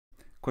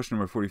Question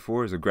number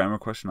 44 is a grammar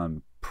question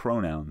on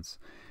pronouns.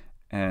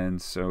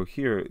 And so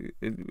here,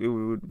 it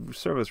would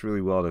serve us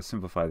really well to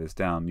simplify this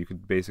down. You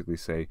could basically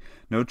say,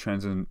 no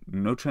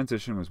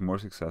transition was more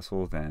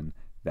successful than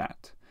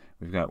that.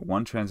 We've got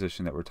one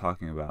transition that we're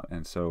talking about,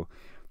 and so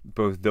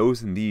both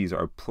those and these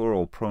are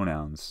plural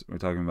pronouns. We're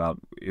talking about,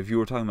 if you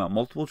were talking about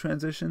multiple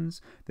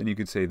transitions, then you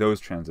could say those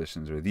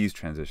transitions or these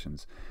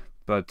transitions.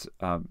 But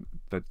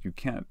you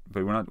can't.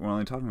 But we're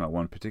only talking about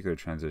one particular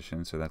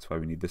transition, so that's why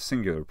we need the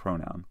singular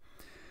pronoun.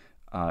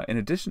 In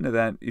addition to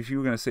that, if you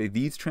were going to say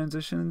these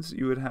transitions,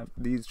 you would have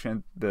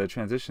the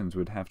transitions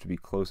would have to be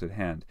close at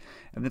hand,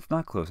 and it's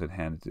not close at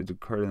hand. It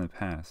occurred in the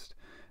past.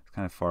 It's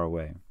kind of far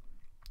away.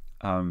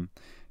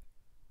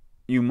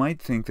 You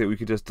might think that we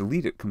could just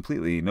delete it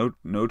completely.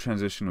 No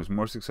transition was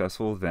more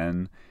successful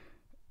than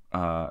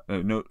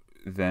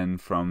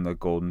from the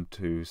golden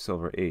to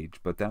silver age,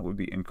 but that would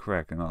be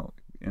incorrect. And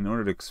in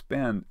order to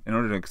explain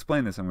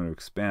this, I'm going to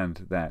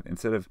expand that.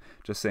 Instead of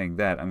just saying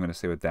that, I'm going to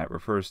say what that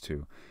refers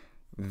to.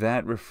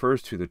 That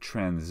refers to the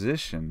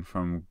transition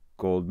from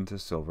golden to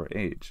silver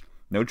age.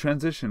 No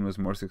transition was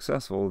more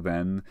successful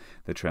than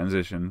the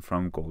transition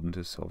from golden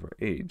to silver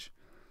age.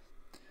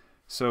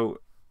 So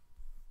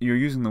you're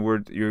using the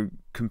word, you're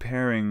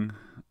comparing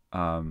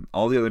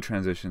all the other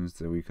transitions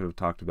that we could have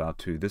talked about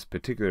to this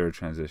particular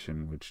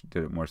transition, which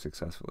did it more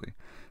successfully.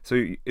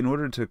 So in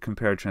order to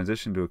compare a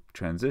transition to a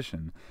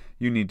transition,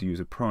 you need to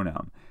use a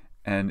pronoun.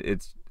 And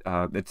it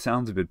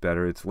sounds a bit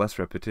better. It's less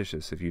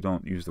repetitious if you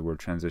don't use the word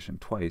transition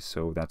twice.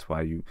 So that's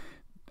why you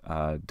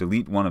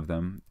delete one of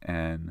them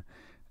and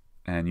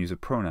use a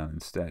pronoun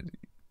instead.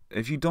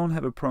 If you don't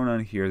have a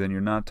pronoun here, then you're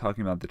not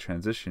talking about the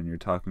transition. You're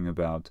talking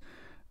about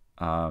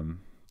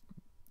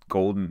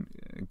golden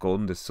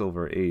to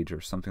silver age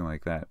or something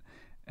like that.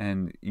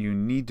 And you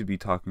need to be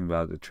talking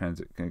about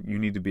you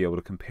need to be able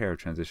to compare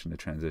transition to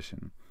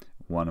transition,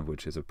 one of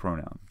which is a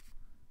pronoun.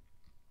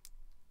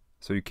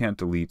 So you can't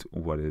delete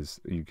those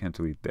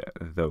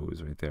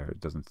right there.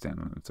 It doesn't stand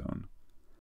on its own.